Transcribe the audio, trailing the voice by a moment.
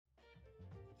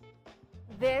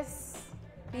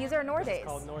These are NOOR Days. It's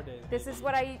called NOOR Days. This is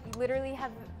what I literally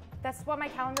have, that's what my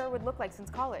calendar would look like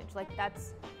since college. Like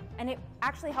and it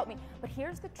actually helped me. But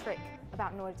here's the trick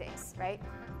about NOOR Days, right?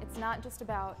 It's not just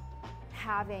about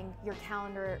having your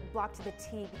calendar blocked to the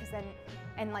T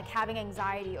and like having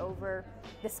anxiety over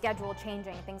the schedule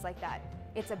changing and things like that.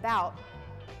 It's about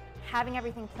having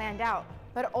everything planned out,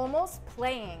 but almost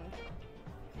playing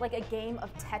like a game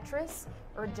of Tetris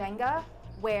or Jenga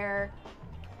where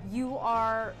you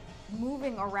are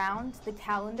moving around the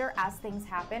calendar as things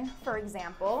happen. For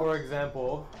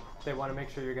example, they want to make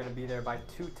sure you're going to be there by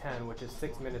 2:10, which is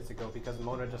 6 minutes ago, because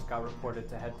Mona just got reported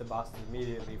to head to Boston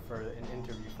immediately for an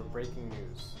interview for breaking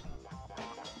news.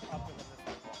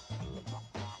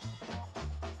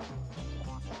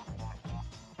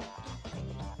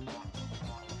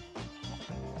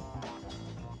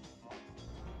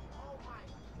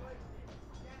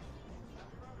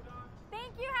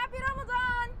 Thank you, happy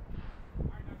Ramadan!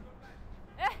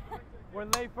 We're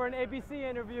late for an ABC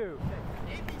interview.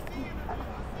 ABC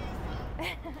interview.